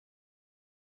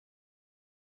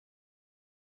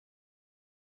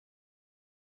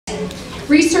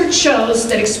Research shows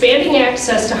that expanding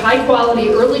access to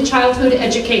high-quality early childhood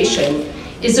education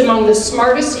is among the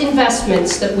smartest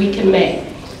investments that we can make.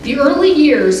 The early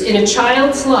years in a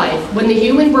child's life, when the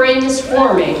human brain is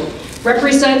forming,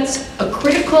 represents a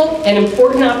critical and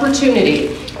important opportunity.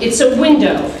 It's a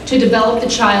window to develop the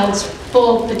child's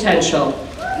full potential.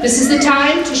 This is the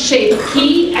time to shape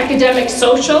key academic,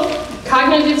 social,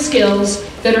 cognitive skills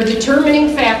that are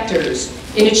determining factors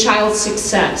in a child's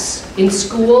success in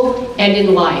school and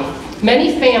in life.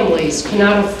 Many families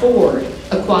cannot afford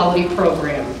a quality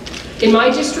program. In my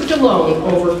district alone,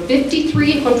 over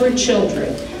 5,300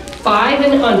 children, 5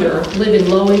 and under, live in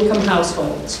low-income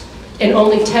households, and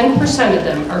only 10% of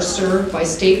them are served by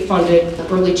state-funded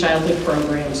early childhood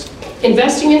programs.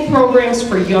 Investing in programs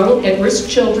for young, at-risk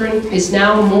children is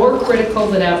now more critical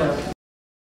than ever.